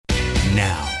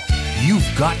Now, you've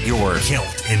got your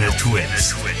Kilt in a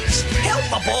Twist.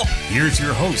 Helpable! Here's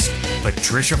your host,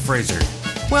 Patricia Fraser.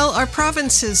 Well, our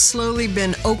province has slowly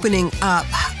been opening up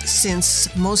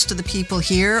since most of the people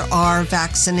here are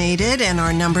vaccinated and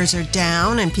our numbers are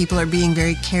down and people are being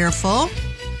very careful.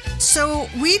 So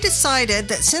we decided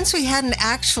that since we hadn't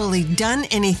actually done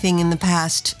anything in the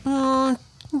past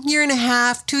year and a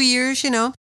half, 2 years,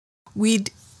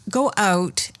 we'd go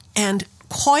out and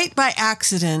quite by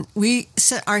accident, we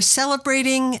are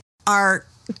celebrating our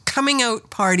coming out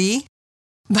party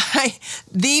by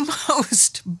the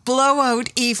most blowout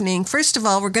evening. First of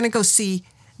all, we're going to go see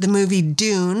the movie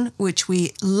Dune, which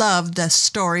we loved the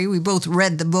story. We both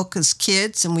read the book as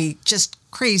kids and we just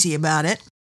crazy about it.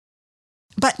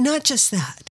 But not just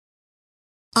that.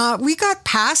 We got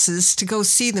passes to go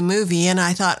see the movie, and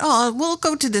I thought, we'll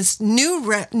go to this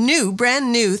brand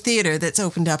new theater that's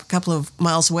opened up a couple of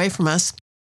miles away from us.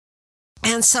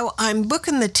 And so I'm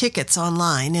booking the tickets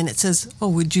online, and it says,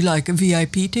 would you like a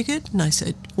VIP ticket? And I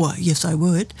said, well, yes, I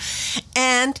would.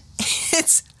 And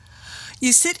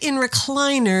you sit in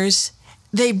recliners,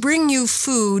 they bring you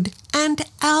food and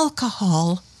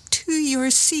alcohol to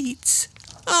your seats.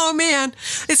 Oh, man,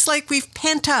 it's like we've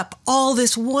pent up all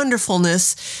this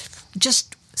wonderfulness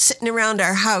just sitting around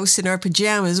our house in our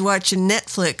pajamas watching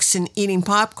Netflix and eating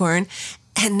popcorn.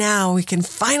 And now we can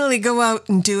finally go out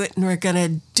and do it, and we're going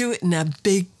to do it in a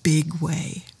big, big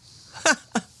way.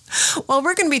 Well,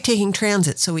 we're going to be taking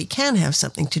transit, so we can have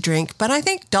something to drink, but I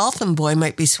think Dolphin Boy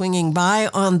might be swinging by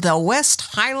on the West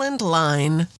Highland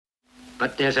Line.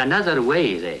 But there's another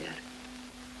way there.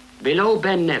 Below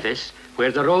Ben Nevis,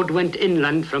 where the road went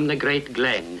inland from the Great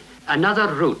Glen,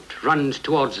 another route runs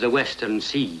towards the Western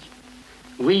Sea.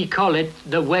 We call it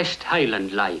the West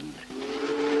Highland Line.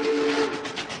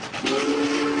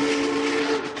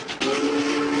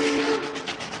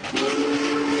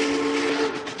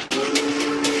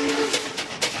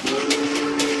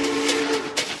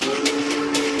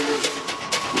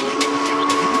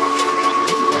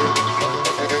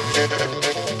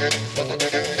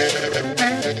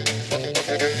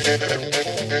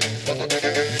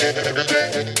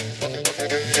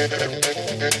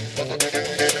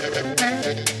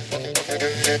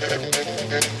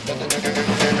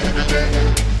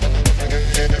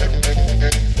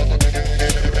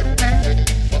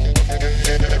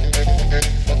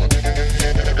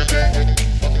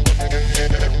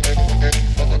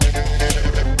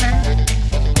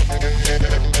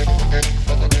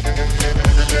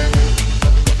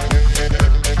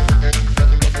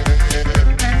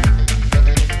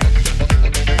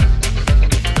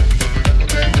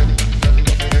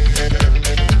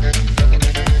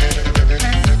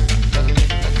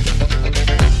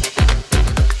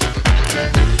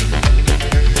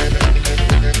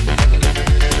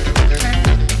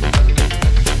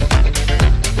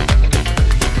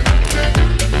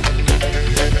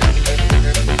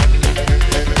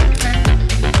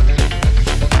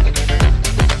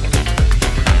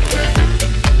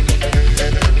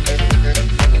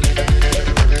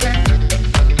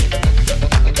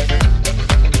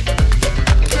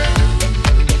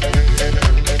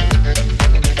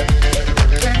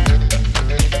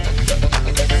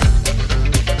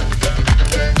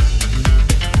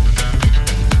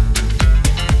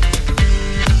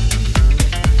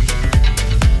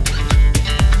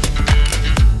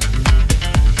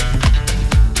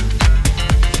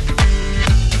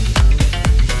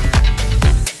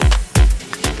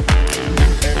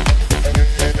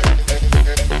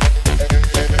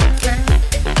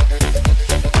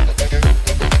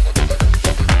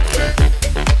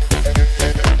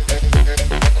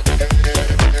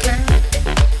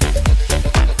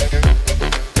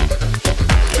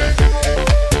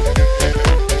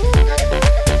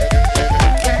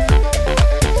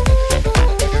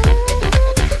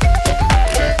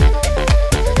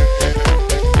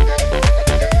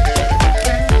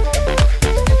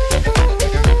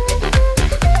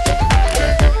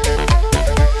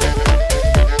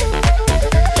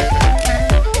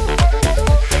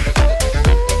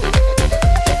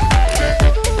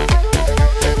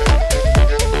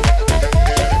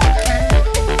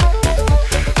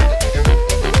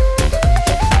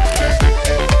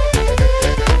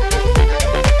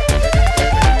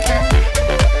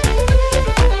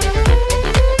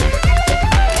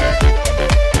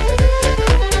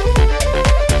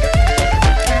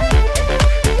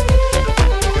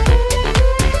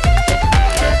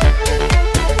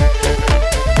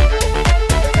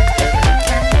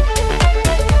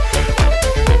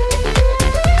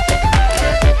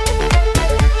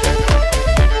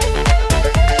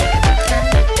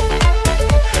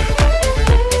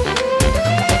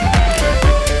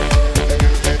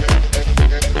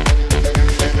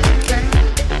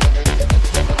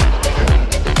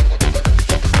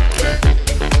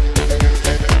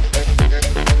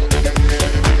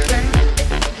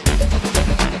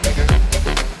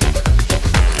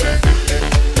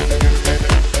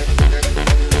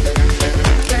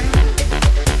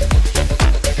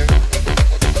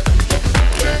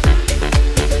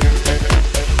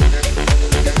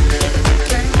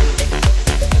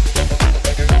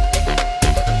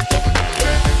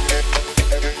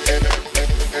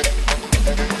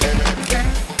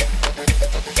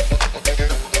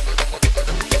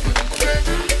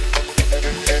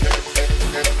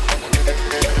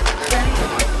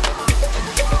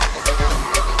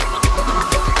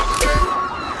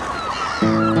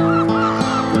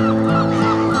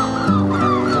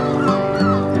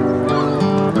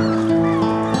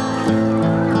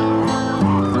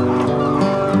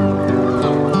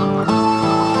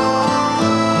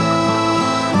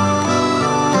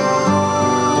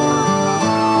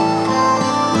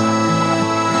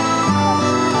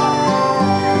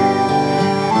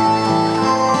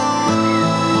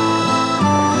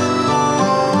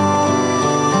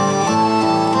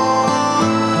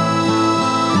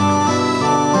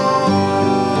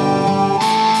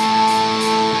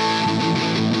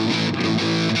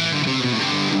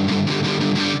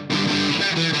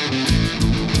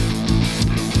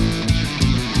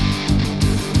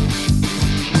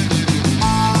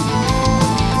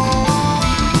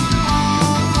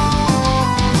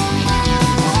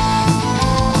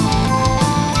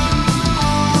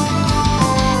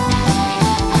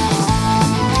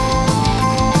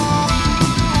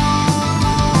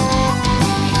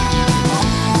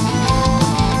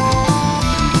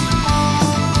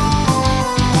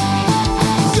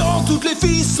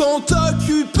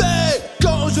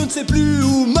 sais plus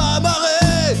où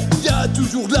m'amarrer. Y'a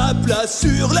toujours de la place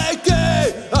sur les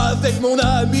quais avec mon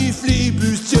ami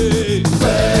flibustier.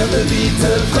 Frère de bite,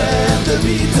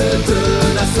 de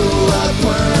Nassau à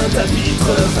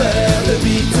Pointe-à-Pitre. Frère de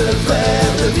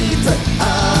bite,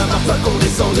 amarre-toi qu'on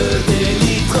descend de tes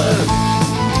litres.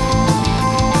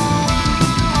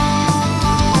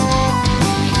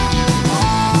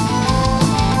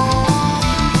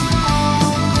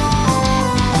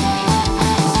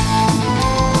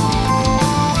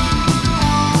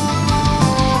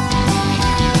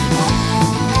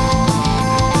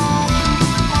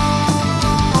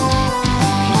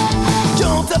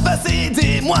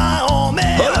 Des mois en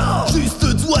mer,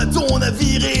 juste toi ton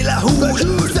navire et la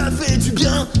houle. Ça fait du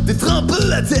bien d'être un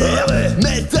peu à terre,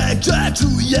 mais ta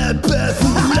cachouille à pas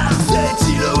foule. Cette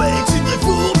îlot est une vraie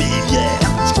fourmilière.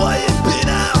 J'croyais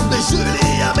peinard mais je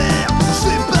l'ai amer.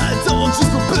 J'vais pas attendre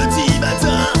jusqu'au petit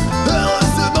matin.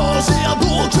 Heureusement j'ai un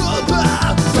bon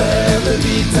copain. Frère de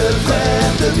bite,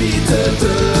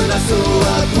 de Nassau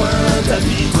à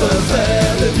Pointe-à-Pitre.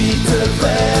 Frère de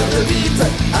bite,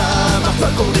 amarre-toi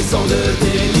qu'on descend de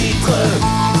tes litres.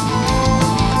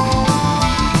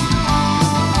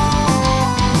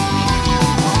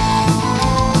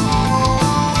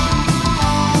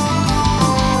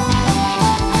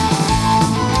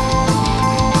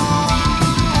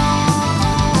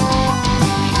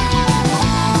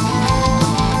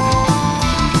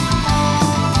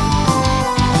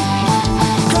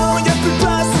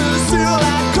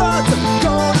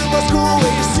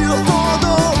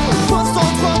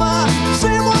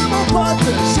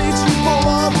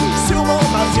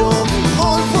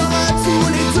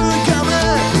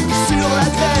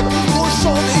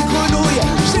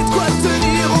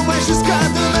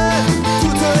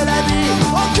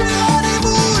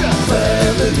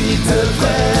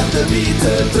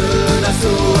 De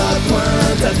Nassau à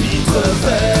Pointe-à-Pitre.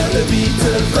 Frère de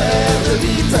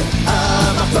bite,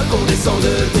 amarre-toi qu'on descend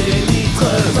de tes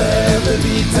litres.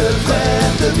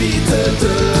 Frère de bite,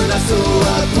 de Nassau à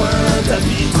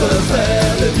Pointe-à-Pitre.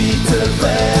 Frère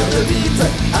de bite,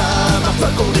 amarre-toi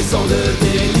qu'on descend de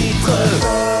tes litres.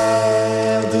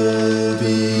 Frère de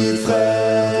bite,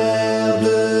 frère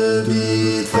de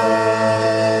bite,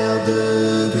 frère de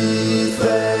bite,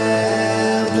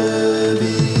 frère de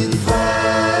bite.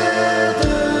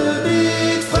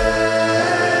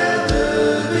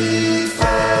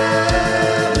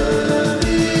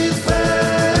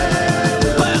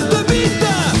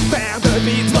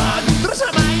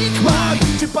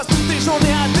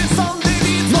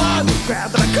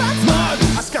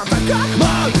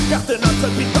 Garde notre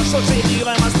beat pour changer,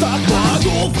 dirait ma stock.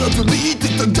 Mon frère de beat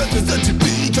est un gars très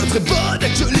atypique, un très bon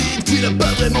acolyte qui n'a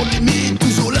pas vraiment de limite,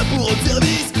 toujours là pour rendre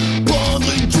service. Prendre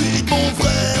une cuite, mon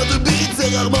frère de beat,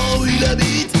 c'est rarement où il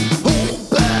habite. On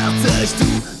partage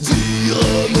tout, du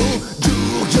romo,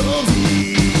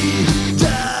 Gourgandie.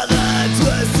 Gare à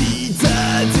toi si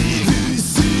t'as des vues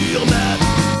sur ma.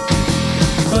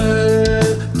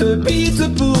 Frère de beat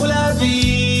pour la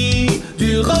vie,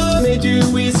 du rhum et du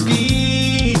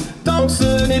whisky. Tant que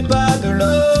ce n'est pas de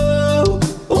l'eau,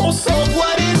 on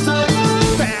s'envoie des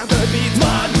tonnes. Frère de beat,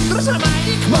 man, de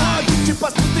Jamaïque, man. Tu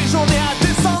passes toutes tes journées à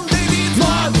descendre des litres,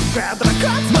 man. Frère de la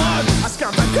côte, man, à ce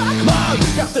qu'un coq, man.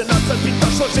 Garde notre beat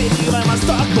pour changer, dirait ma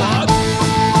stock, man.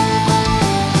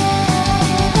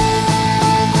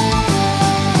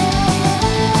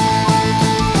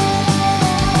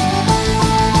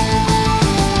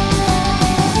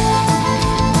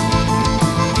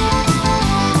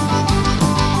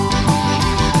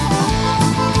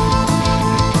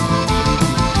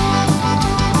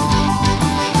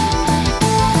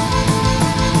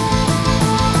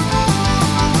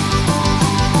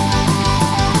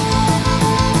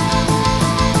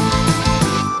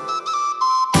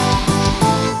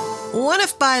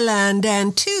 By land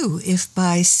and two if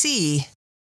by sea.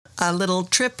 A little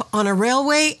trip on a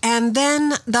railway and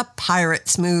then the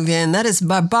pirates move in. That is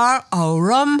Barbar au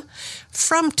Rhum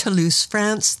from Toulouse,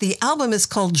 France. The album is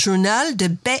called Journal de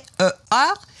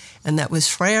B.E.A. and that was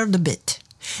Frère de Bite.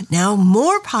 Now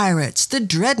more pirates, the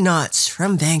Dreadnoughts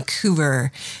from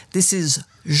Vancouver. This is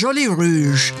Joli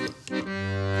Rouge.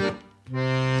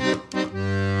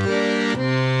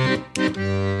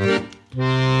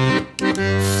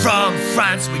 From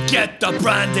France we get the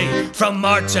brandy, from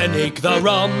Martinique the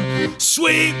rum.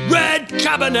 Sweet red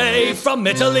Cabernet from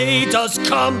Italy does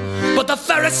come. But the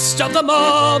fairest of them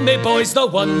all, me boys, the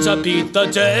ones that beat the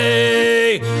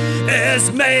day,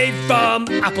 is made from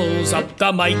apples up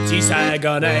the mighty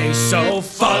Saguenay. So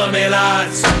follow me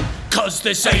lads, 'cause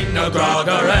this ain't no grog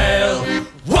or ale.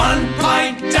 1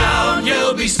 pint down,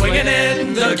 you'll be swinging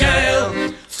in the gale.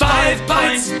 5 5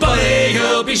 pints, buddy,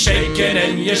 you'll be shaking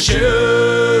in your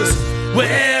shoes.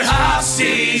 We're half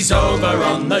seas over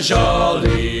on the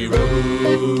Jolly Rouge.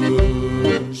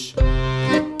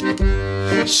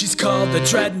 She's called the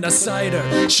Dreadnought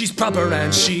Cider. She's proper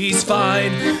and she's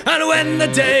fine. And when the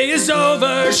day is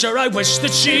over, sure I wish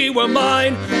that she were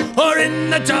mine. Or in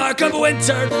the dark of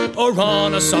winter, or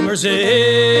on a summer's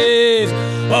eve.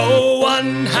 Oh,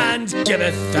 one hand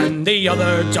giveth and the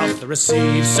other doth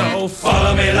receive. So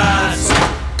follow me, lads,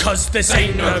 'cause this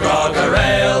ain't no grog or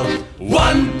ale.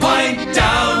 1 pint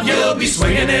down, you'll be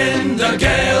swinging in the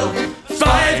gale.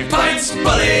 5 pints,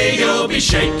 bully, you'll be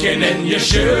shaking in your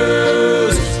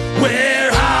shoes.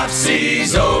 We're half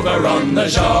seas over on the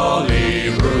Jolly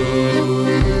Rouge.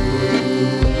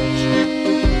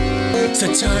 So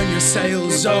turn your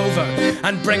sails over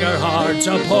and bring her hard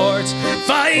to port.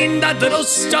 Find that little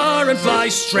star and fly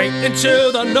straight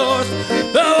into the north.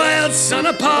 The wild sun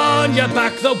upon your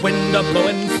back, the wind a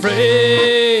blowing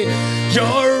free.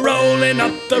 You're rolling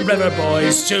up the river,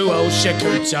 boys, to old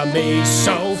Chicoutimi.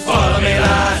 So follow me,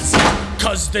 lads,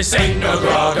 'cause this ain't no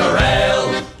grog or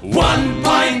ale. 1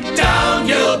 pint down,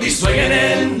 you'll be swinging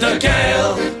in the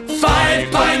gale. 5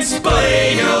 pints,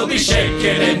 buddy, you'll be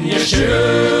shaking in your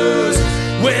shoes.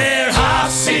 We're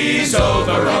half seas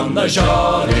over on the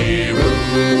Jolly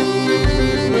Rouge.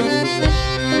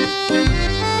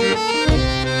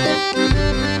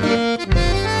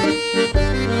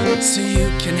 So you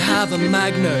can have a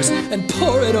Magners and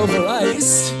pour it over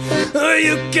ice. Or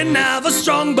you can have a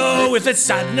Strongbow if it's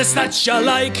sadness that you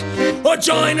like. Or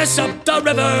join us up the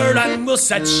river and we'll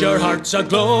set your hearts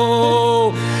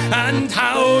aglow. And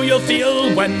how you'll feel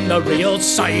when the real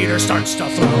cider starts to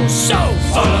flow. So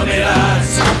follow me,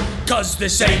 lads, 'cause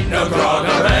this ain't no grog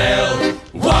or ale.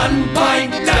 1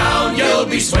 pint down, you'll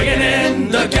be swinging in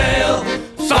the gale.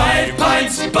 5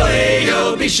 pints, buddy,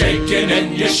 you'll be shaking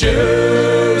in your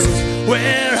shoes.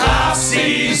 We're half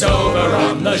seas over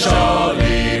on the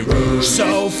Jolly Rouge.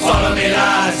 So follow me,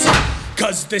 lads,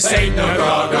 'cause this ain't no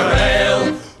grog or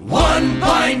ale. 1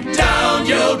 pint down,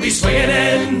 you'll be swinging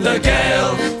in the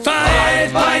gale.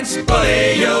 5 pints,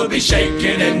 buddy, you'll be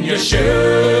shaking in your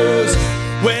shoes.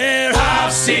 We're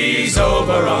half seas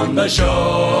over on the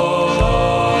shore.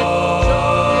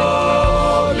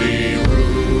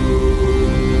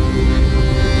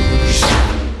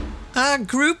 A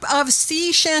group of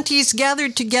sea shanties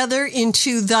gathered together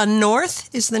into the North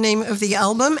is the name of the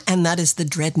album, and that is the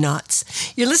Dreadnoughts.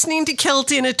 You're listening to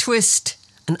Celt in a Twist,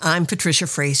 and I'm Patricia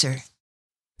Fraser.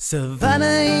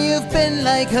 Savannah, you've been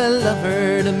like a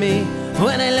lover to me.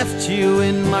 When I left you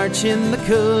in March in the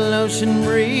cool ocean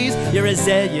breeze, your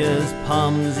azaleas,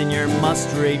 palms, and your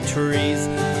moss-draped trees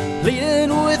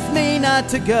pleaded with me not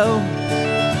to go.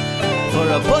 For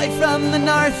a boy from the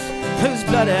north whose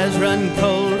blood has run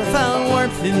cold, I found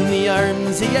warmth in the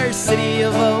arms of your city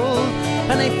of old.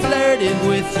 And I flirted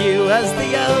with you as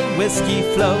the old whiskey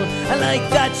flowed, and like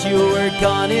that you were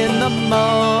gone in the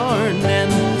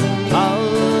morning. All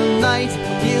night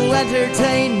you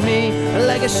entertained me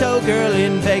like a showgirl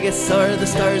in Vegas or the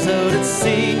stars out at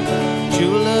sea.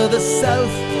 Jewel of the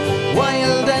South,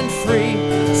 wild and free,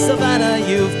 Savannah,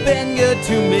 you've been good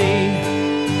to me.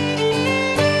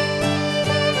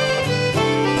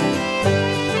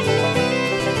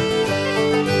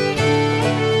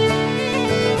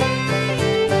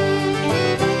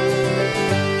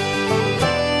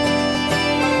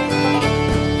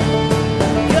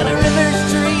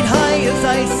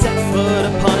 I set foot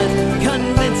upon it,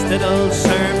 convinced that old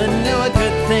Sherman knew a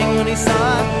good thing when he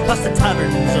saw past the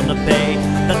taverns on the bay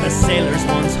that the sailors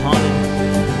once haunted.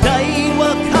 Died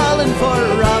while calling for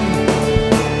rum.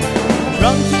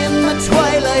 Drunk in the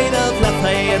twilight of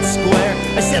Lafayette Square,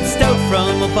 I sipped stout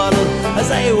from a bottle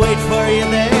as I wait for you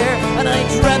there. And I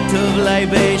dreamt of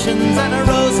libations and a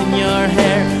rose in your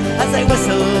hair as I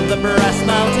whistled the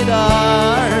brass-mounted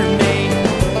army.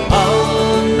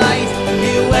 All night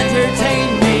you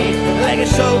entertained me like a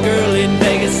showgirl in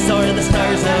Vegas or the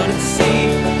stars out at sea.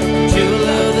 Jewel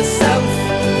of the South,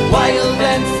 wild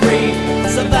and free,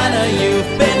 Savannah,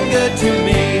 you've been good to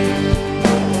me.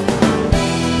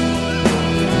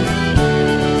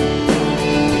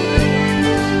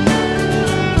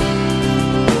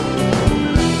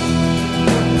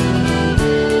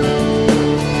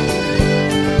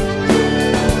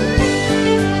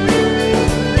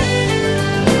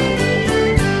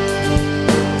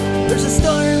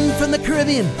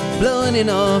 Blowing in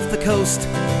off the coast,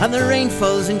 and the rain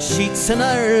falls in sheets in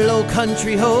our low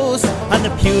country hose, and the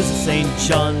pews of St.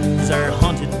 John's are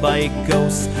haunted by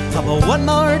ghosts. How about one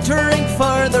more drink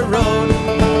for the road?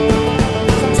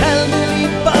 Tell Billy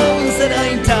Bones that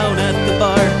I'm down at the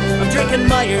bar. I'm drinking drinking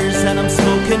Myers and I'm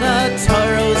smoking a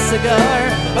Toro cigar.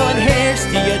 Oh, and here's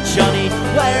to you, Johnny,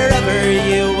 wherever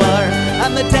you are,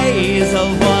 and the days of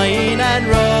wine and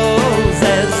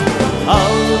roses.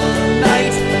 All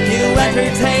night you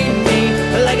entertain me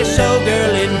like a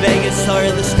showgirl in Vegas or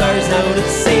the stars out at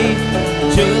sea.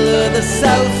 Jewel of the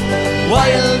South,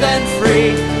 wild and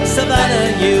free.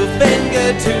 Savannah, you've been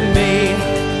good to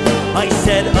me. I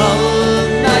said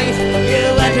all night you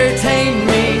entertain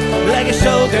me like a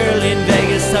showgirl in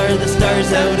Vegas or the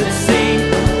stars out at sea.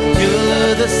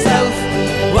 Jewel of the South,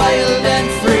 wild and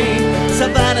free.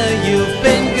 Savannah, you've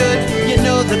been good. You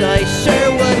know that I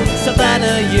sure would.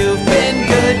 Savannah, you've been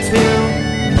good too.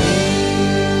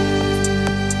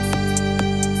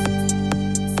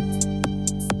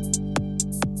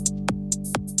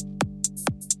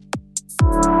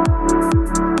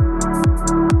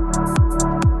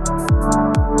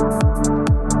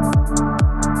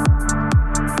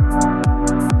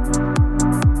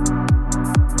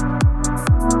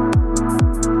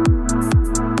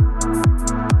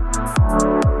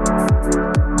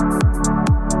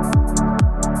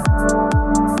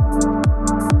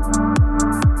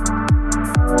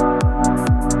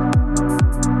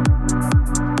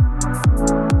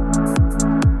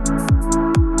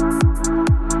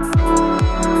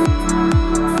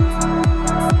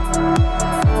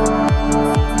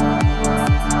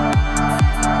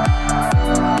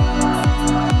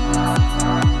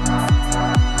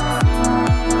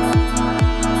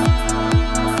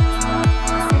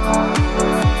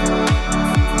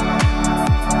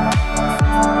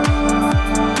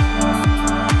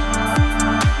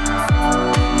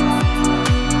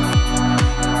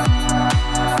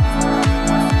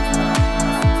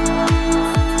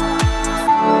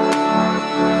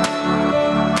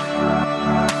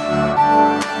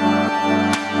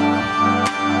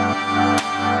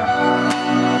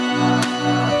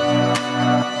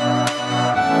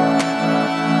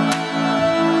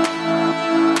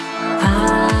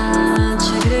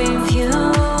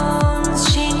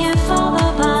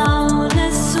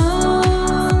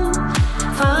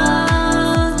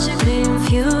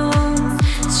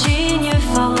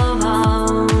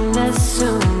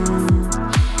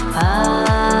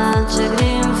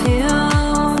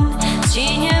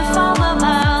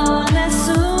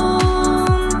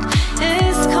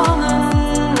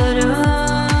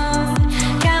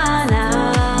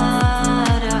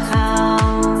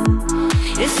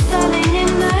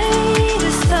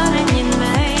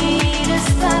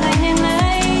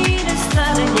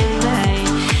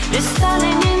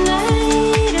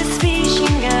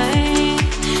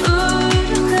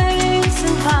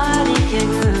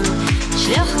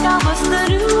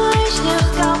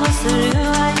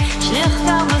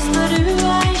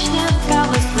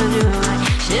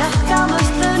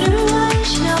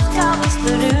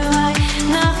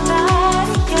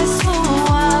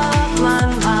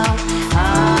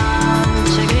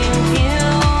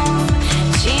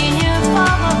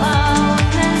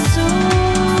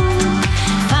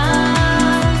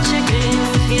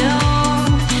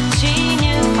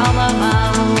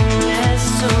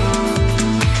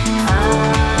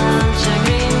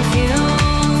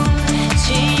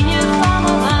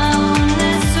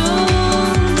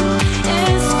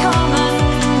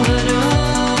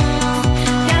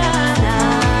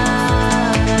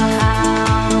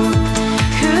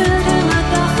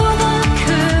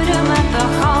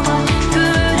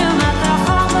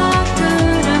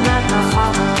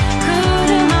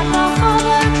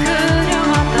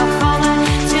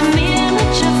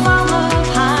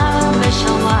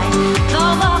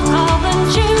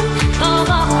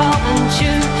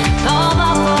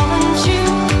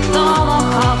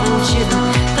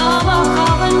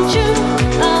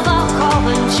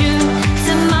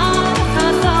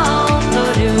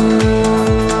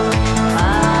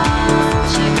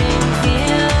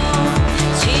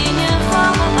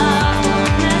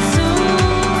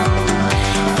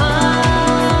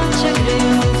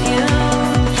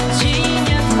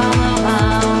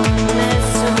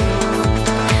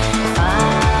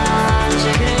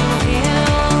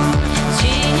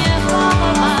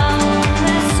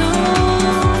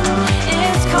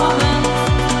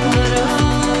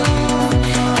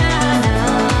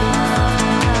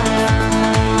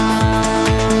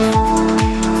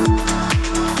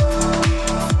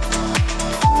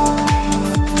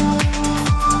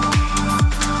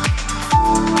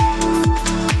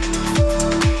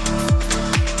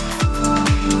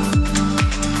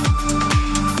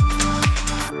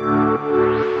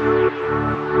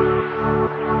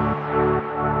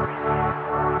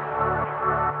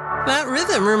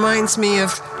 Me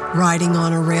of riding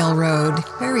on a railroad,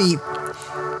 very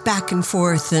back and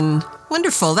forth and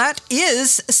Wonderful. That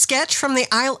is a sketch from the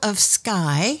Isle of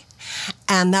Skye,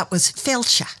 and that was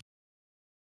Fellsha.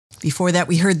 Before that,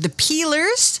 we heard the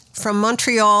Peelers from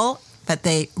Montreal, but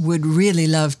they would really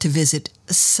love to visit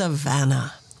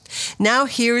Savannah. Now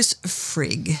here's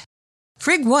Frigg.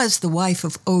 Frigg was the wife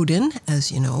of Odin,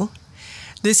 as you know.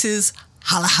 This is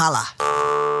Halla Halla.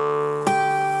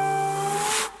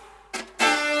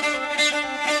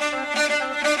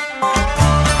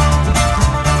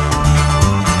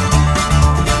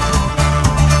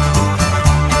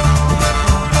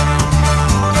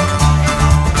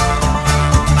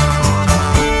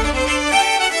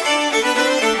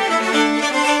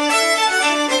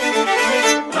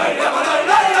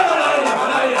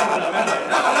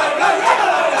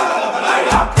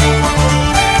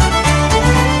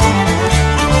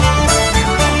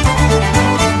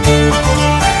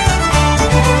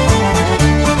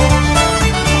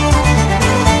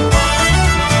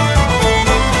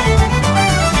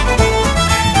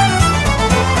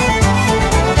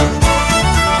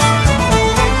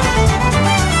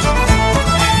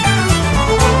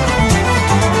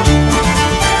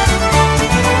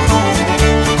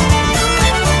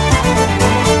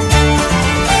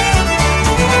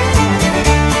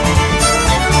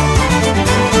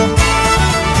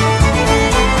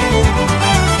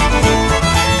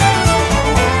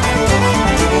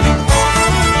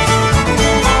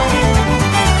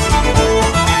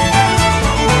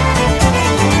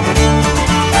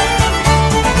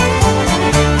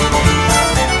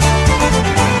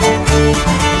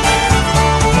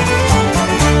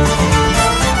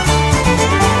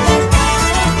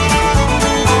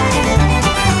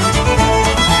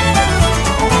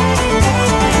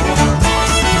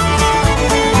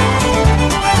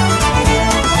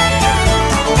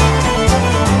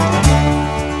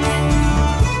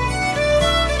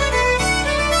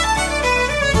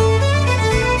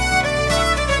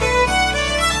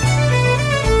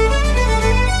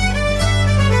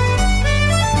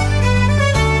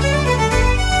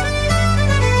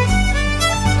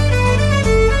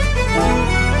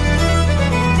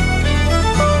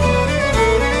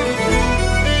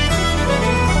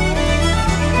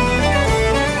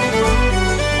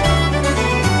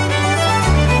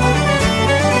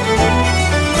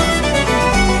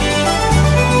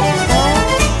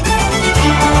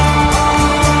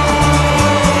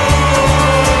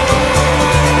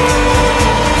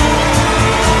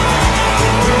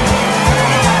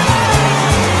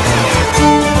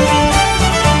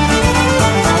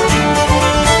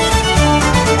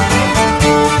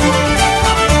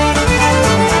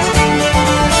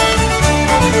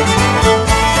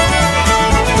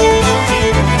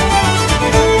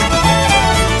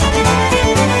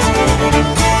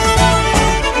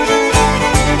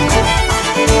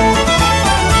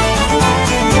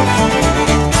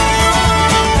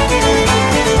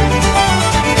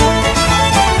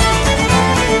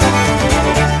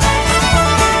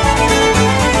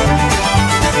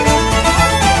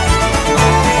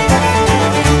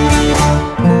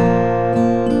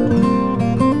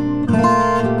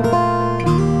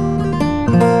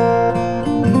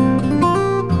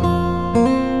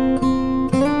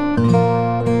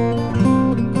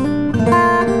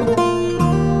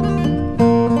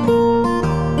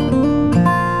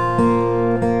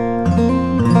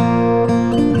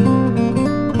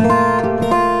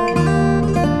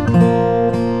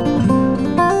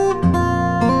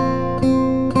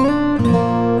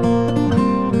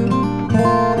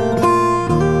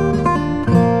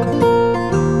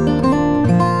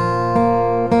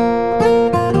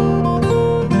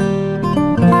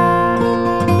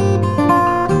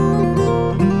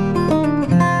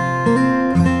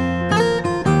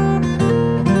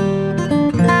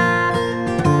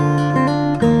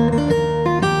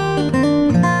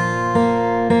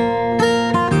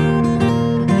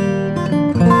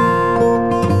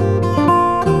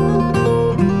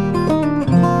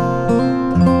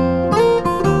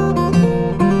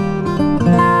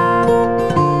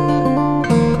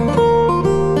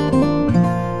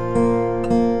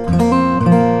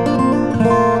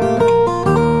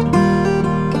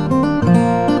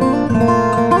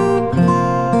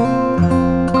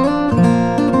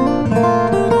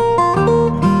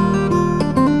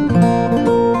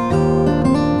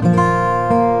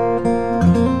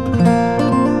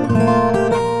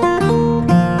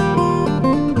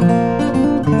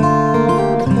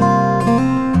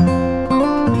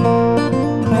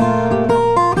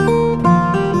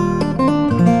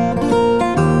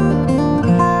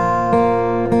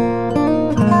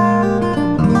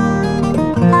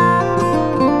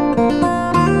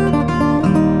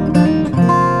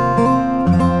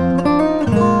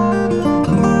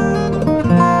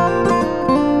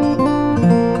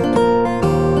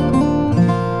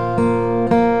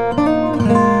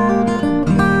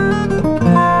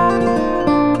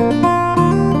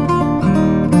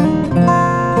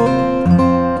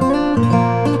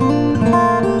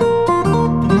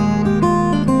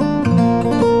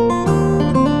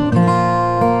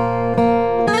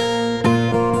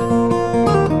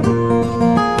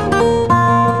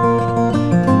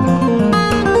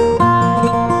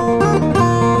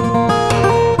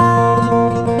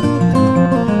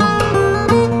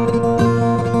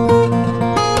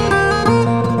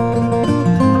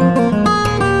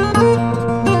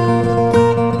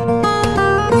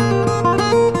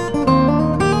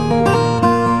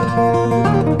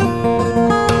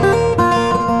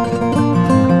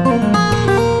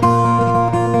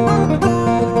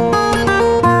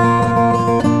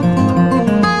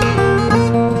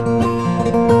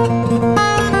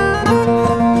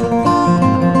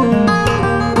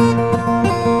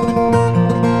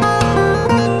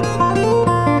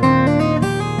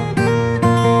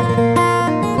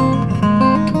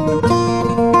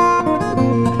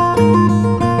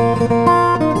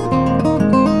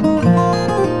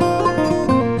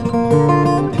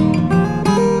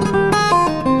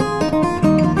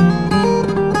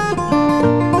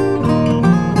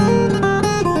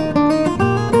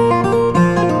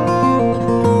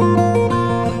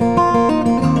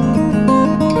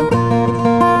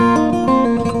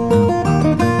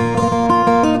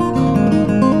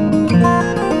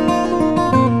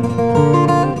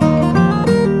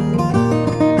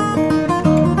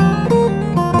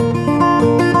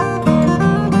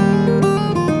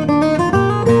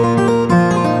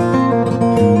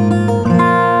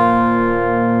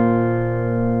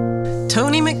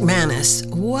 McManus,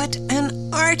 what an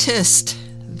artist!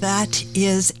 That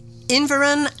is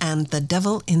Inveron and the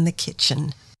Devil in the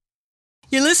Kitchen.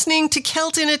 You're listening to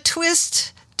Celt in a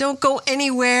Twist. Don't go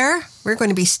anywhere. We're going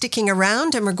to be sticking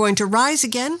around and we're going to rise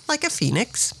again like a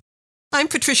phoenix. I'm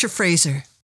Patricia Fraser.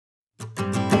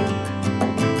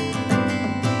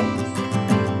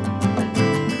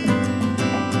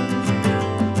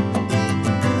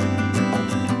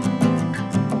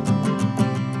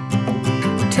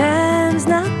 Time's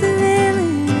not the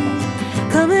villain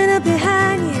coming up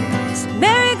behind you. It's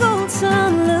marigold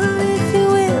sun, love if you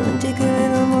will, and take a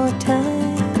little more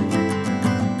time.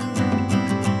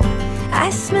 I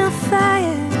smell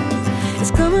fire,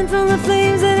 it's coming from the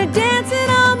flames that are dancing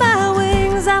on my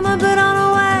wings. I'm a bird on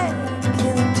a wire,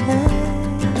 killing time.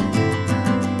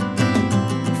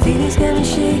 Feelings got me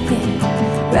shaking,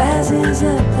 rises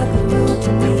up like a road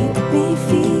to meet me.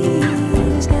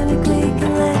 Feelings got me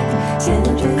quaking like San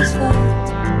Andreas Fault.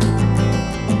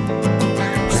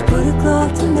 Just put a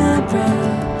cloth to my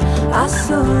brow, I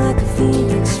soar like a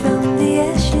phoenix from the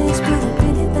ashes. Put a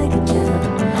pretty blanket down,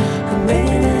 I'm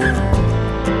ready now.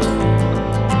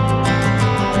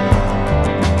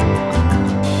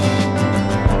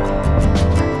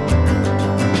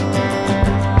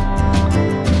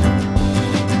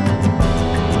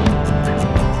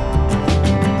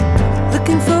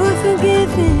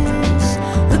 Forgiveness,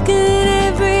 looking at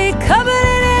every cupboard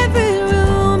and every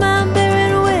room. I'm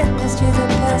bearing witness to the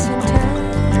passing time.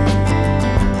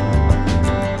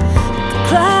 The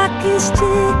clock is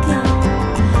ticking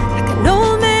like an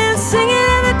old man singing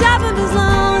at the top of his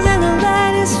lungs, and the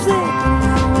light is flickering,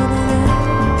 I'm running out.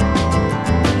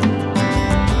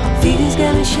 Feelings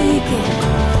got me shaking,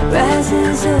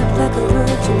 rises up like a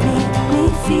road to meet me.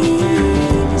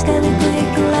 Feelings got me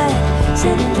breaking like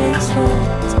San Andreas Fault.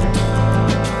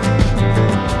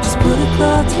 Put a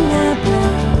cloth to my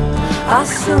brow, I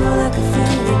soar like a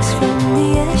phoenix from the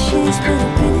ashes. Put a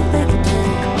minute back in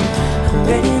time, I'm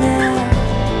ready now.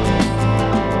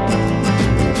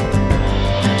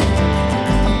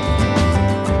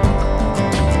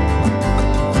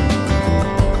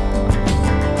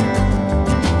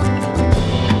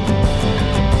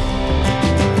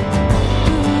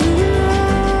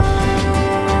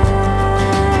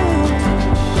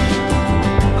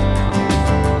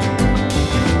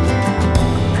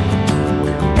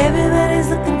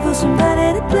 Somebody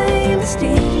to blame, the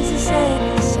stings, the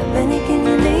sadness. How many can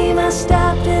you name? I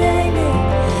stopped at anger,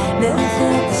 never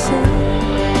felt the same.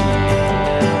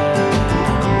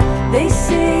 They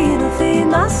say it'll fade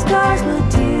my scars, my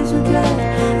tears will dry.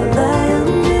 I'll lie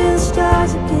under the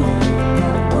stars again. I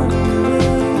wonder where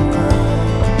you are.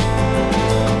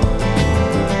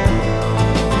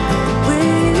 Where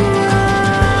you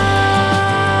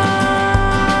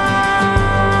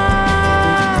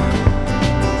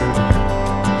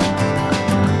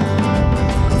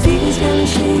got me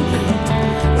shaking,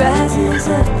 rises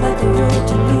up like a road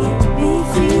to meet me.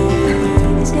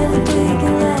 Feelings got me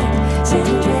breaking like San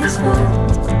Andreas Fault.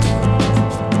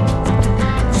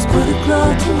 Just put a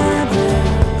cloth to my brow,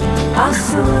 I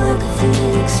soar like a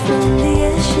phoenix from the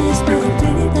ashes. Put a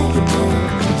pretty blanket down,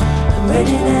 I'm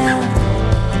ready now.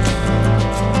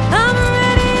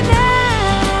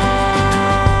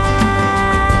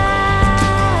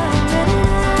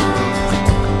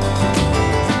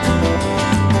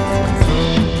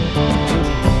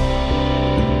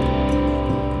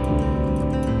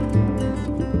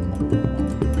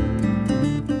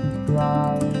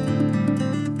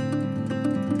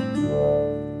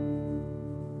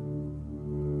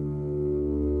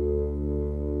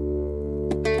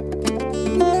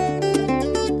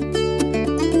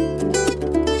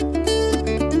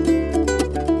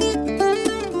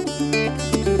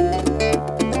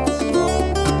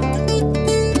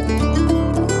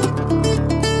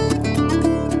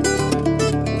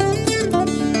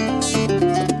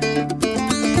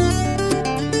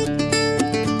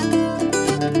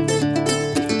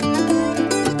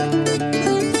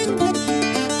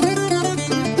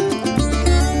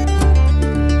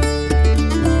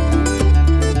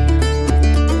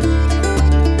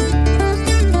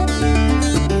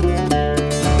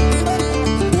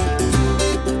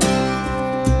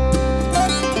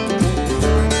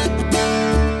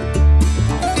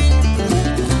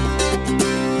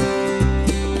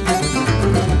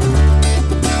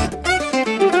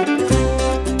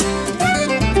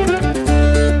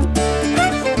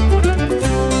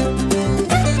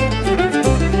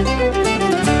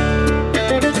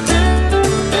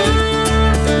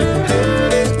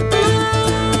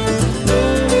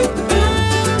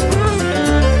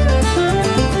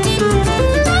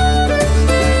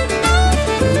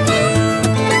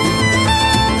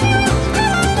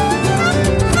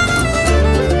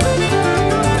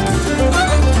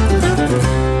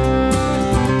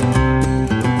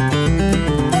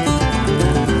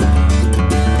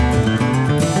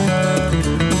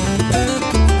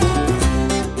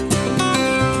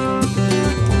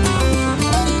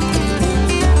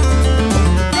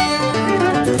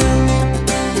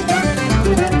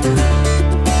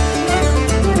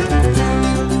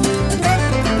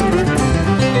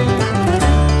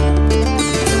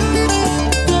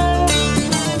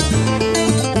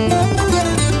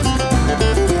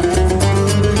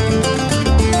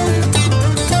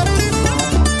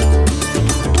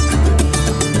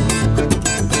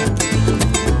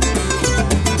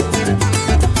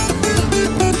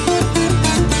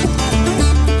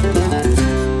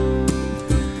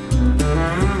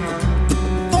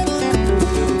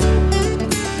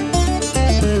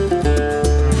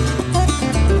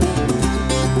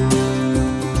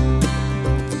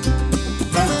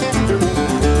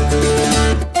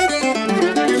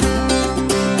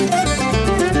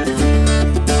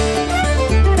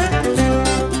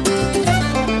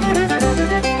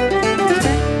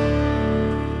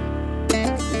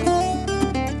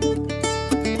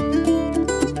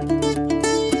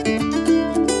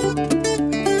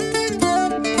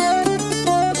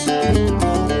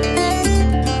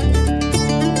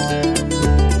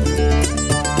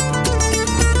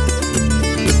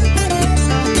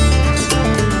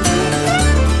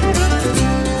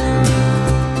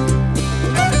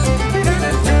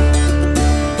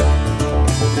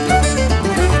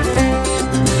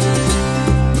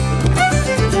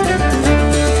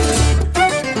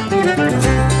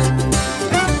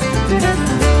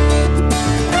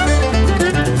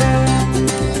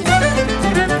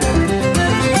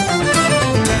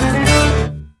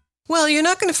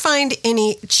 find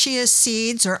any chia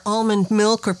seeds or almond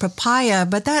milk or papaya,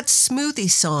 but that smoothie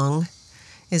song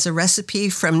is a recipe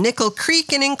from Nickel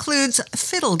Creek and includes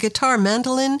fiddle, guitar,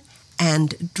 mandolin,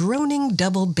 and droning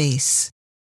double bass.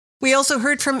 We also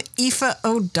heard from Aoife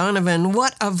O'Donovan,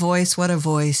 what a voice,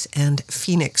 and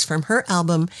Phoenix from her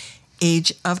album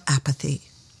Age of Apathy.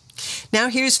 Now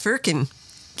here's Firkin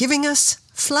giving us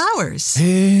Flowers.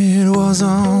 It was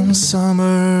on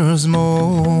summer's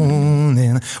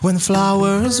morning when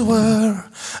flowers were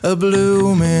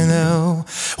a-blooming, oh,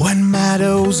 when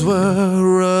meadows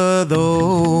were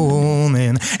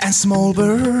a-dawning and small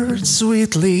birds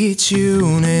sweetly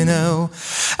tuning, oh.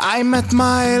 I met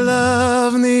my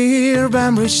love near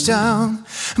Banbridge Town,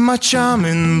 my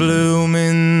charming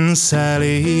blooming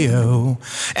Sally, oh,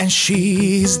 and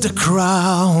she's the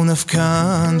crown of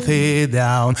County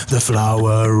Down, the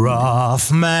flower of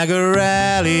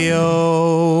Magarelio.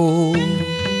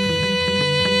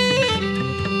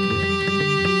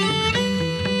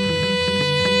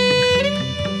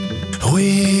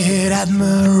 With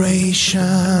admiration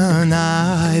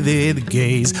I did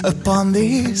gaze upon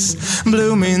this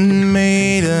blooming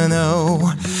maiden,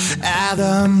 oh.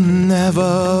 Adam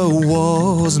never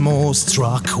was more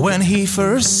struck when he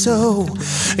first saw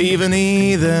even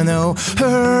Eden, oh.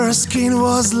 Her skin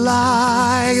was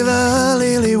like the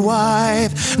lily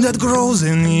white that grows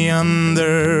in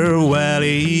yonder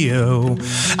valley, oh.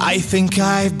 I think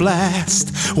I've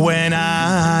blessed when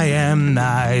I am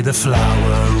nigh the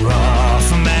flower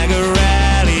of Magarelio.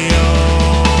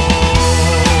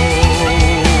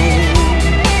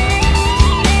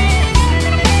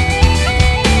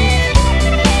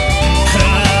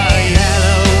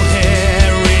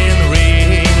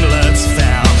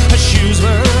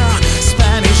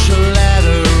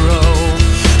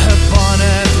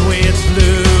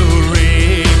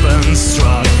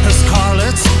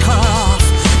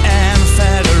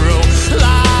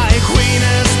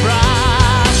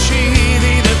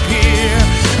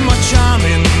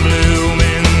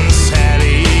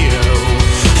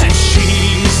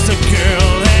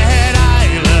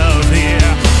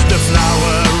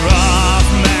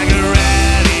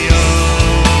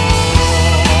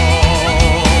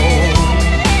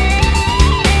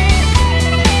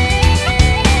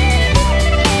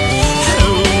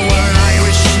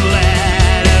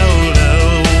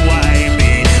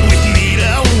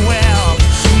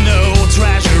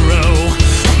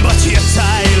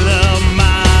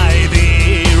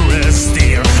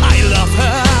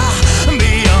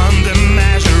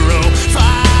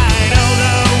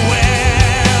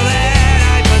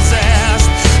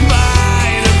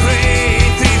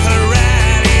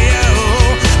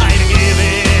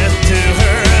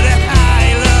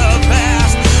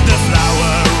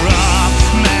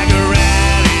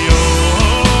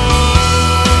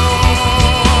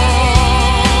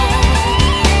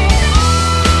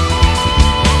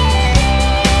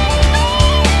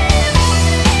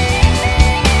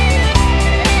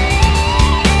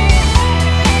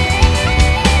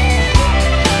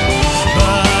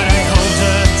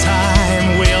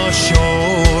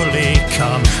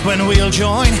 When we'll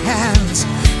join hands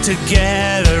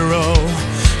together,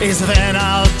 oh, is then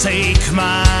I'll take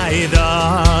my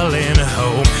darling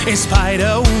home, in spite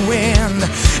of wind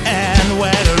and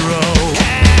weather, oh.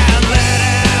 And let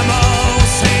them all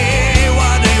say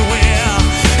what they will,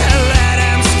 and let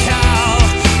them scowl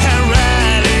and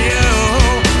rally,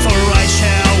 oh, for I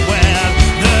shall wed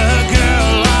the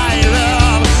girl I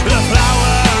love, the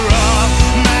flower of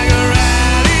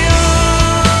Magarelio.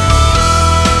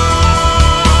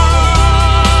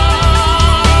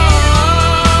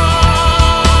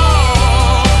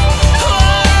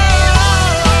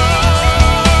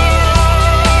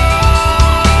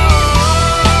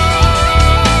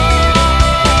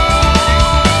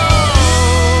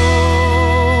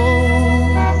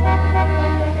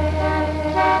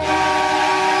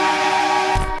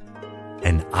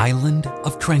 An island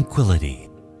of tranquility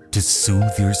to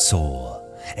soothe your soul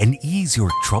and ease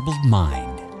your troubled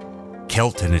mind.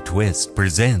 Celt in a Twist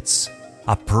presents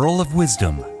a pearl of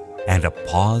wisdom and a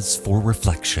pause for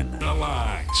reflection.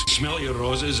 Relax, smell your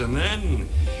roses, and then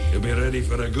you'll be ready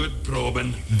for a good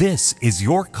probing. This is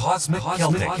your Cosmic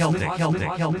Celtic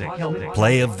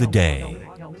Play of the Day.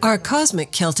 Our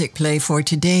Cosmic Celtic play for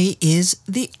today is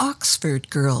The Oxford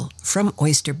Girl from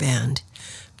Oyster Band.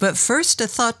 But first, a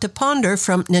thought to ponder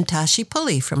from Natasha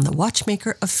Pulley from The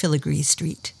Watchmaker of Filigree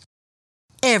Street.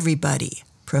 Everybody,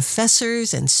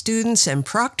 professors and students and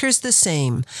proctors the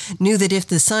same, knew that if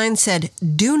the sign said,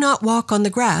 "Do not walk on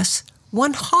the grass,"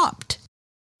 one hopped.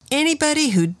 Anybody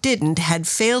who didn't had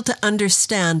failed to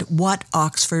understand what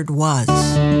Oxford was.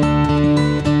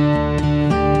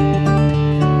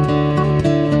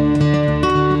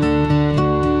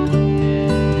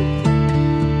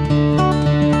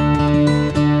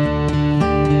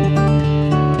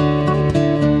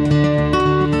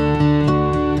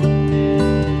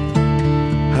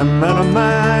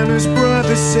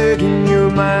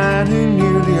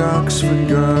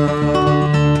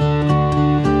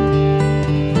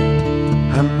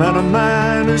 met a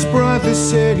man whose brother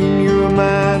said he knew a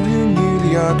man who knew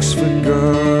the Oxford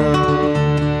girl.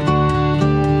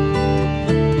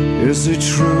 Is it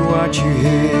true what you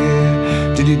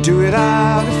hear? Did he do it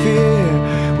out of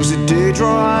fear? Was the day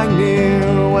drawing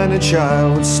near when a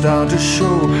child would start to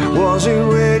show? Was it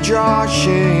rage or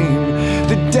shame?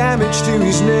 The damage to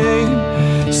his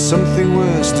name? Something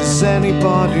worse, does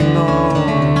anybody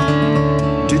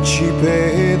know? Did she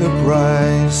pay the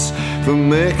price for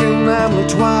making them look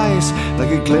twice,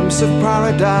 like a glimpse of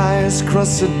paradise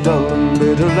across a dull and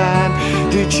bitter land?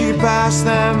 Did she pass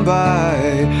them by,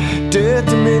 did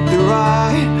to meet their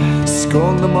eye,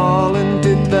 scorn them all, and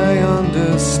did they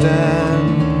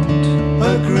understand?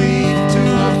 Agreed to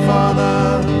her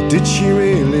father, did she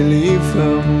really leave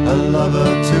him? A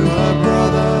lover to her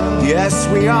brother, yes,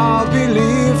 we all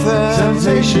believe them.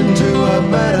 Temptation to her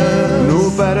better,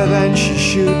 no better than she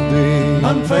should be.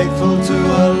 Unfaithful to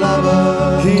her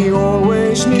lover, he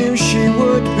always knew she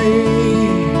would be.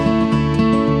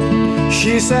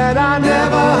 She said, I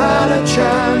never had a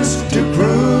chance to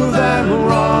prove them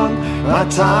wrong. My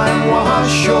time was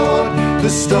short, the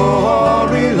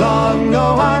story long.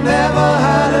 No, I never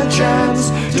had a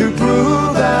chance to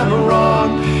prove them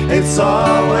wrong. It's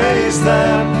always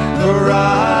them who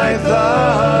write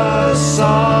the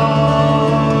song.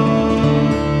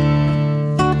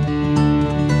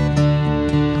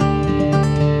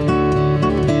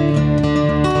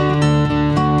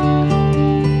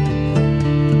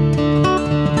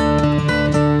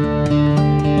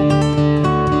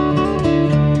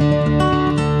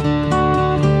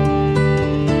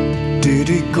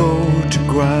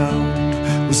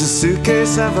 Was the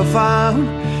suitcase ever found?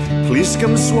 Police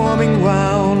come swarming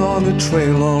round on the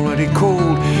trail already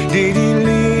cold. Did he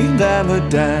lead them a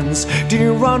dance? Did he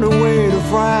run away to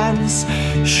France?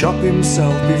 Shot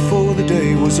himself before the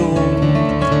day was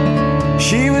old.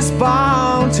 She was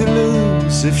bound to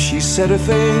lose if she set her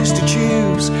face to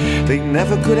choose. They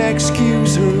never could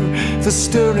excuse her for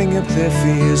stirring up their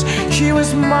fears. She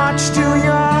was much too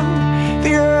young,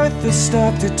 the earth had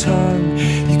stopped to turn.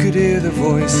 You could hear the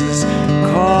voices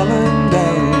calling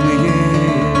down the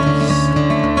years.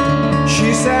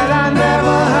 She said, I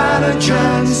never had a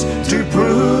chance to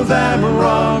prove them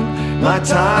wrong. My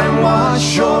time was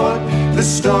short, the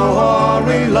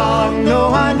story long. No,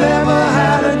 I never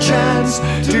had a chance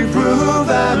to prove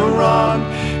them wrong.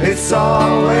 It's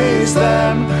always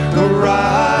them who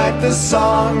write the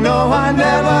song. No, I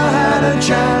never had a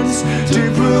chance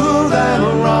to prove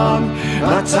them wrong.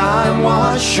 My time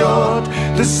was short,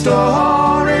 the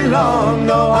story long.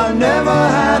 No, I never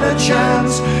had a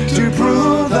chance to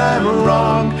prove them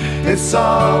wrong. It's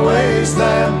always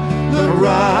them who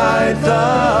write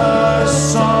the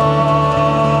song.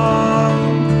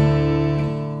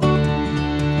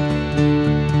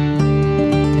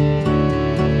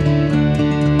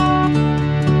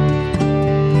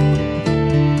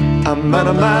 I met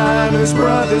a man whose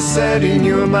brother said he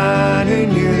knew a man who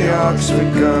knew the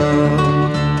Oxford girl.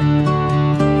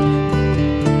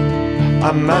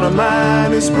 I met a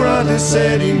man whose brother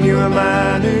said he knew a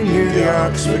man who knew the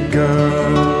Oxford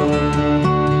girl.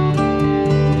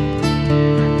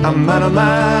 I met a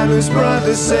man whose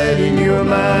brother said he knew a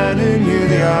man who knew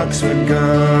the Oxford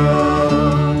girl.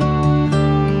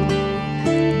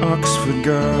 Oxford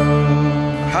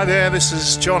girl. Hi there, this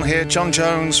is John here, John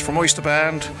Jones from Oyster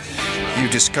Band. You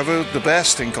discovered the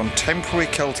best in contemporary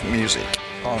Celtic music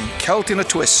on Celt in a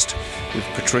Twist with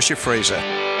Patricia Fraser.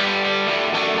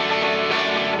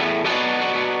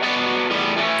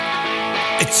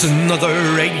 It's another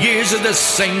 8 years of the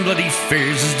same bloody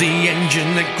fears as the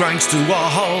engine that grinds to a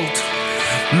halt.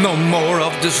 No more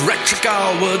of this rhetoric,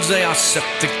 our words, they are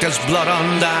septic as blood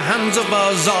on the hands of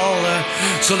us all.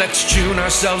 So let's tune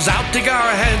ourselves out, dig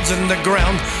our heads in the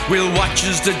ground. We'll watch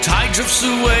as the tide drifts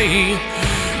away.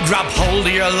 Grab hold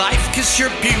of your life, kiss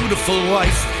your beautiful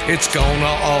wife. It's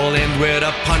gonna all end with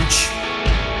a punch.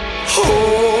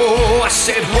 Oh, I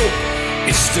said hope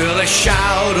is still a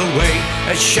shout away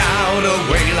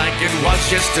like it was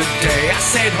yesterday. I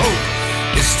said hope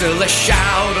is still a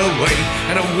shout away,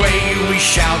 and away we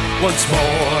shout once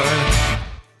more.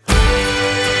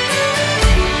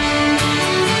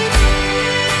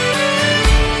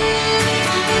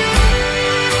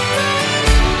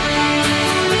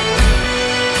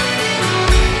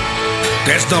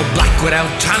 There's no black without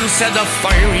tan, said the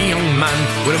fiery young man.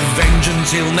 With a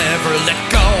vengeance he'll never let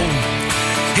go.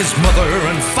 His mother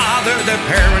and father, their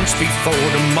parents before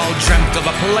them, all dreamt of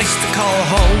a place to call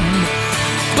home.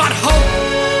 But hope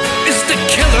is the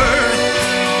killer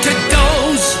to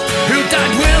those who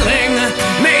died willing,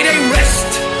 made a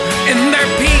rest in their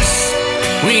peace.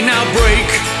 We now break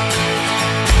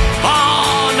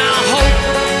on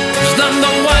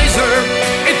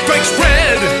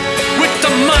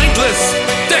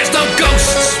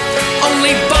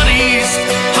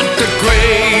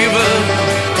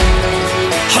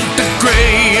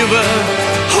grave.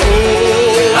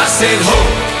 Oh, I said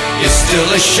hope is still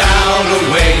a shout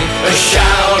away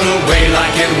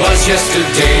like it was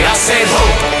yesterday. I said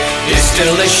hope is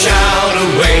still a shout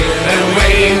away, and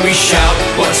away we shout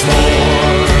once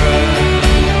more.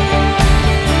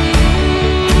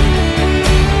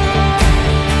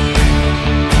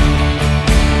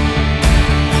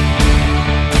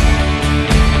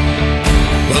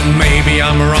 Maybe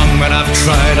I'm wrong, but I've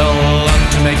tried all along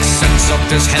to make sense of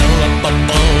this hell up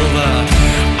above.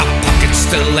 Our pockets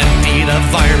still empty, the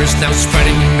virus now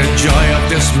spreading the joy of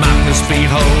this madness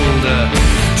behold.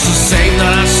 So saying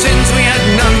that our sins we had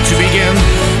none to begin,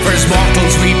 for as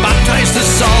mortals we baptize the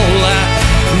soul.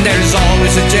 There's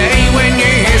always a day when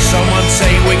you hear someone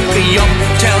say, wake me up,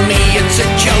 tell me it's a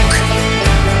joke.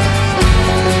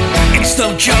 It's no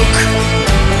joke.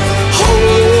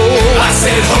 Oh, I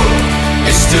said hope.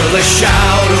 It's still a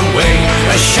shout away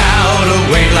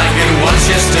like it was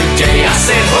yesterday. I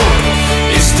said hope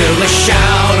is still a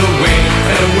shout away,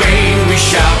 and away we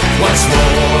shout once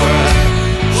more.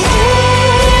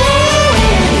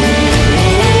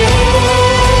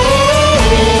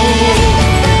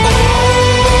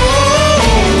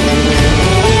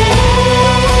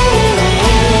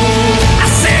 I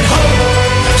said hope,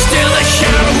 still a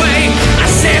shout away. I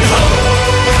said hope,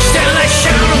 still a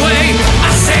shout away.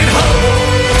 I said hope.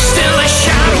 Still a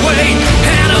shout away,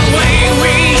 and away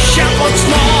we shout once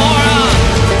more.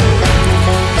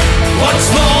 Once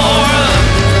more.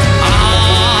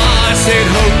 I said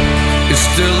hope is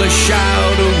still a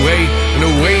shout away, and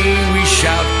away we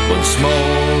shout once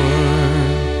more.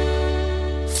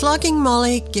 Flogging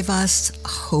Molly give us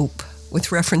hope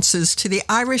with references to the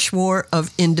Irish War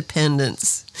of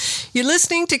Independence. You're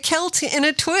listening to Celt in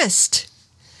a Twist,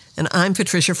 and I'm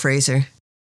Patricia Fraser.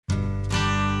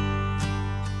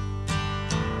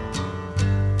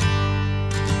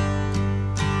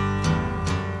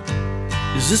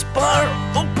 Is this bar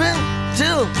open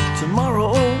till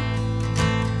tomorrow?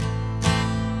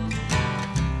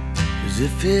 'Cause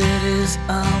if it is,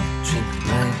 I'll drink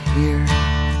right here.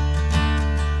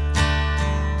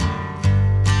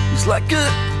 It's like a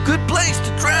good place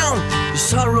to drown your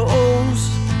sorrows.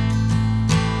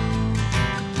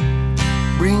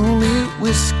 Bring me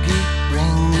whiskey,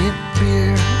 bring me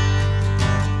beer.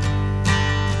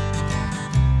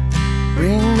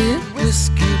 Bring me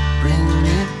whiskey, bring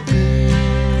me beer.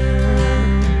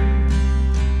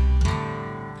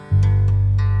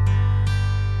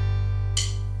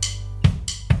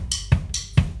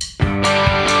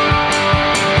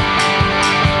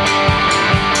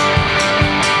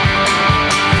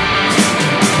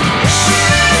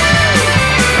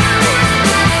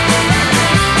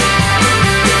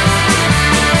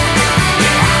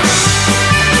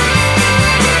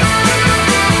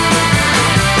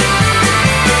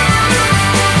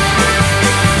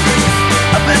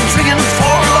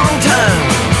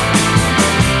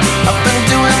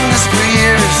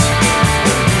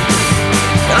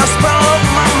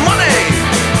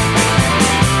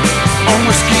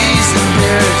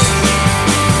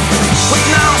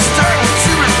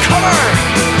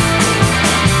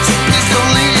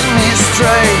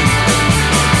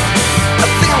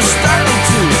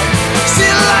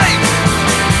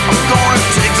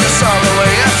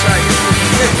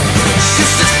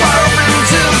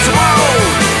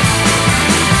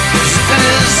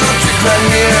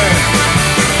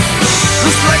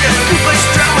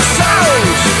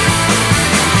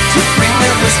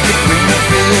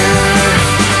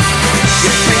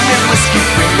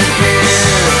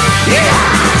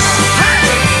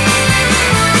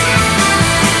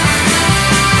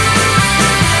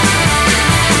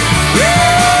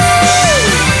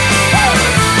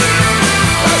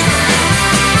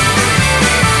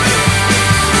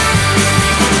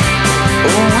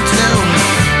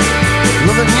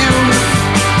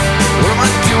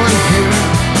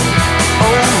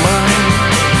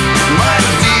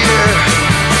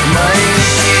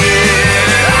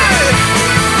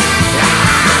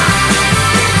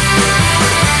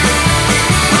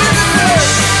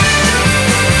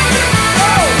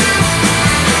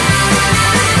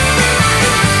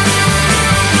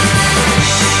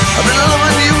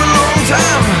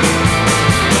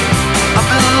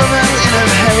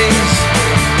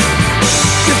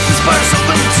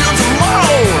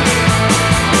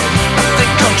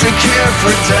 For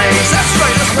days, that's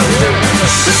right, that's what we do.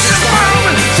 This is my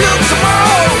moment till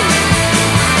tomorrow.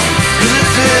 'Cause if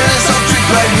it is, I'll drink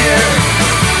right here.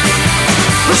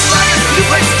 Looks like a new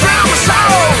place to drown my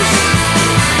sorrows.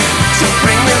 So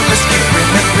bring me whiskey, bring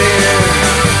me beer.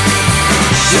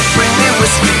 So bring me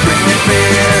whiskey, bring me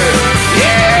beer.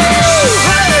 Yeah!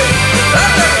 Hey!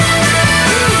 Hey!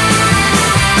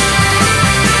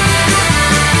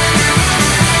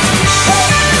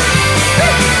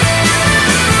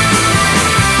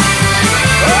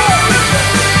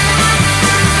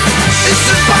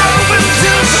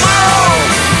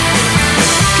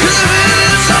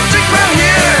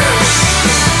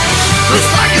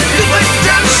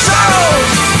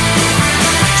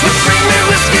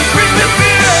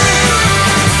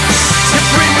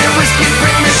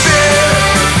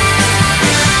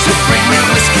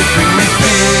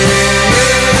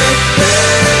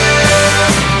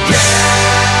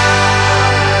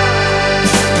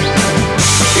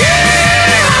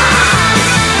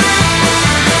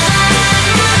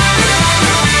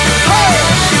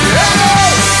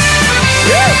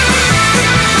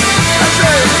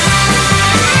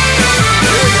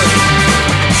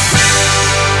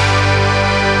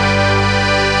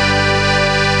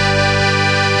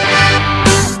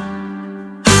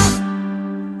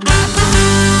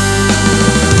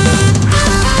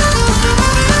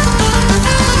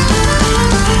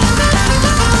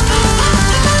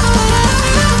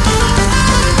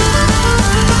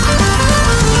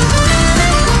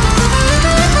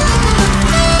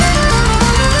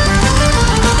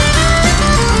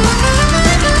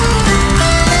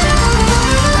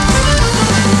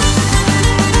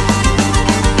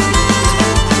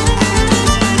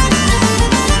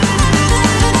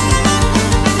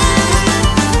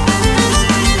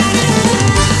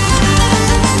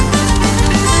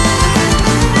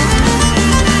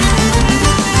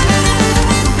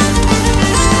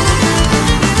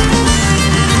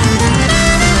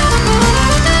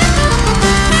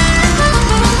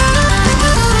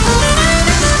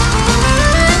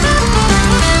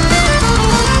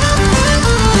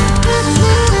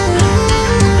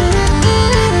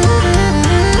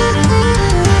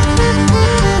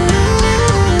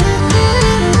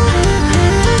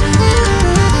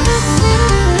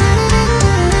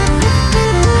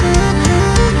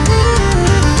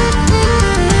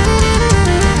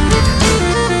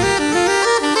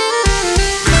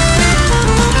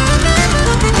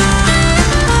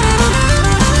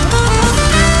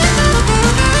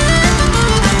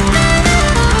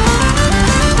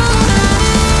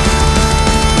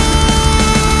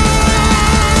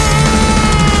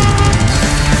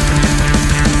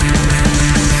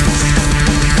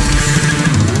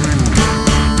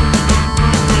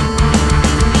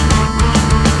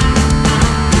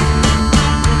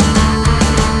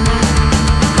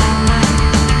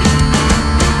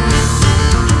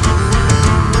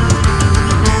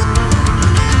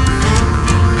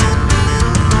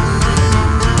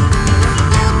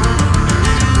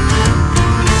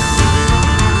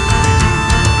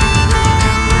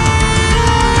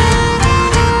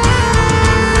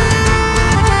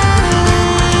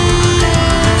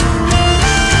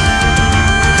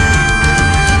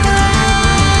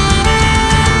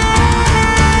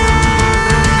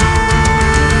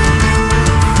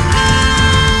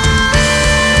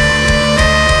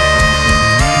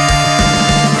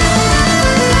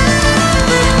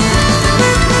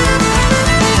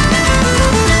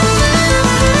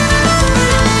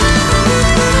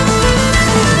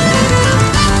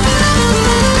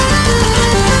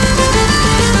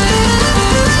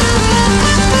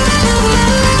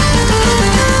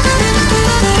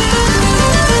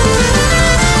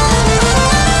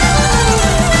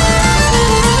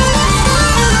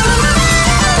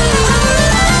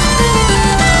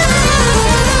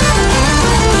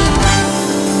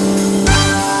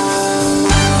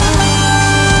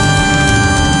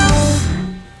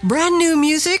 Brand new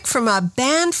music from a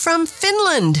band from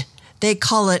Finland. They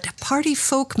call it party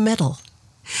folk metal.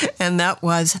 And that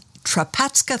was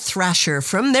Trapatska Thrasher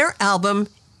from their album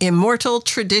Immortal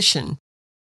Tradition.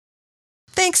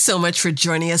 Thanks so much for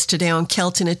joining us today on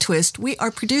Celt in a Twist. We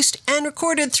are produced and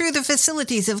recorded through the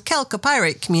facilities of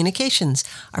Calcopyrite Communications.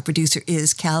 Our producer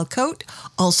is Cal Coate,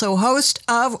 also host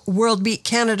of World Beat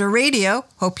Canada Radio.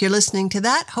 Hope you're listening to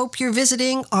that. Hope you're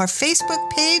visiting our Facebook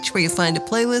page where you find a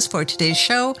playlist for today's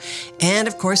show. And,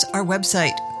 of course, our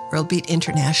website,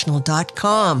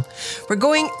 worldbeatinternational.com. We're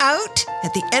going out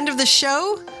at the end of the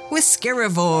show with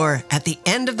Scarivore at the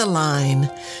end of the line.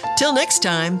 Till next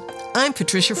time, I'm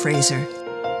Patricia Fraser.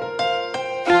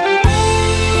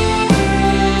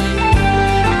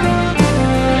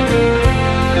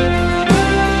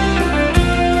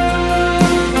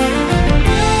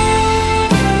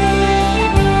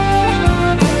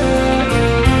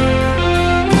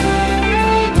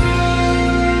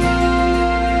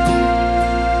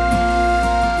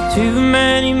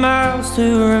 20 miles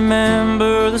to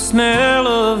remember the smell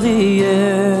of the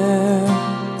air.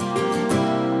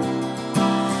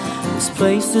 This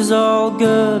place is all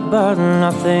good, but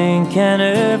nothing can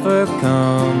ever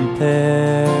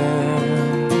compare.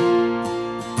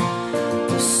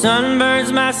 The sun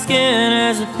burns my skin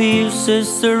as it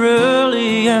pierces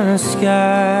cerulean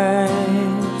skies.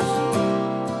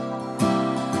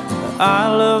 I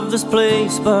love this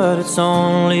place, but it's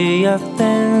only a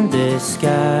thin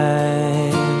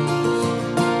disguise.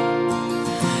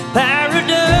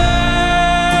 Paradise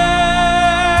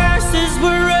is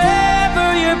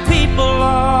wherever your people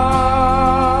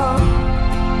are.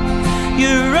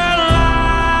 You're alive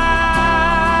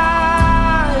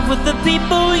with the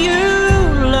people you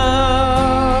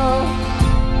love.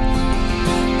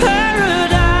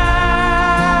 Paradise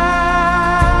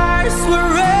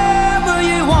wherever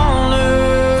you wander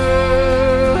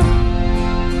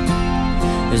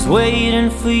is waiting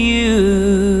for you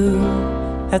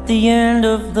at the end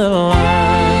of the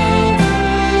line.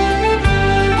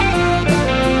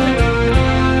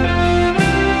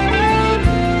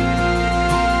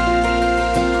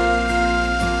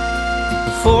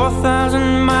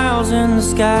 4,000 miles in the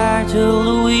sky till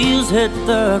the wheels hit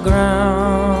the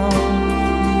ground.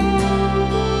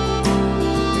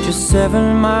 Just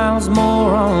 7 miles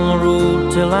more on the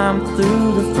road till I'm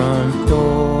through the front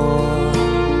door.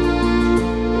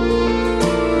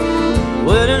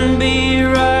 Wouldn't be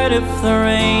right if the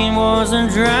rain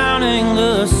wasn't drowning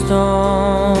the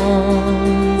storm.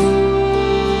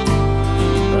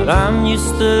 But I'm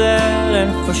used to that,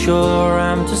 and for sure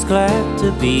I'm just glad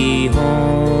to be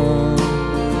home.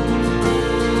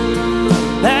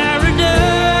 Paradise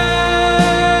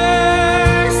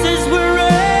is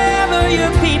wherever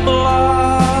your people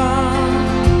are.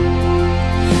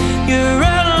 You're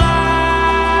alive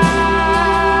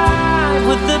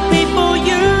with the people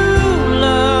you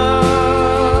love.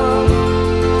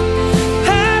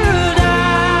 Paradise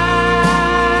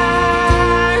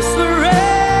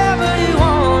wherever you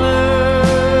wander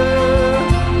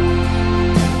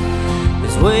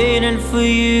is waiting for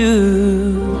you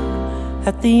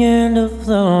at the end of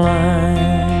the line.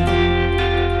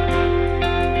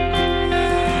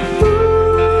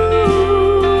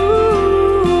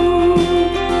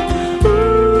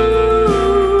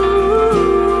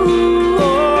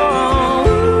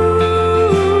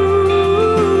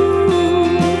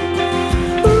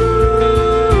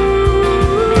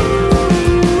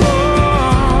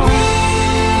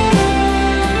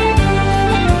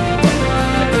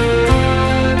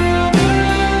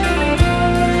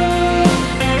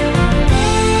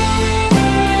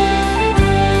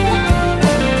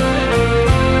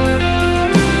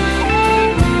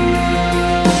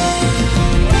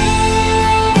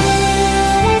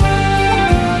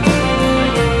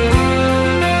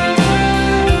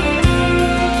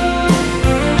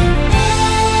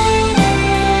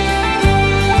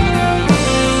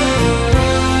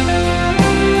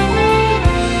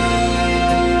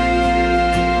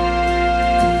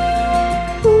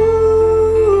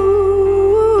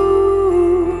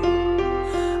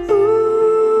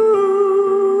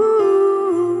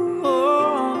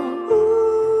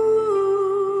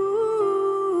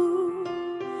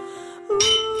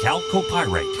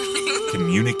 Calcopyrite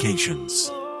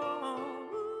Communications.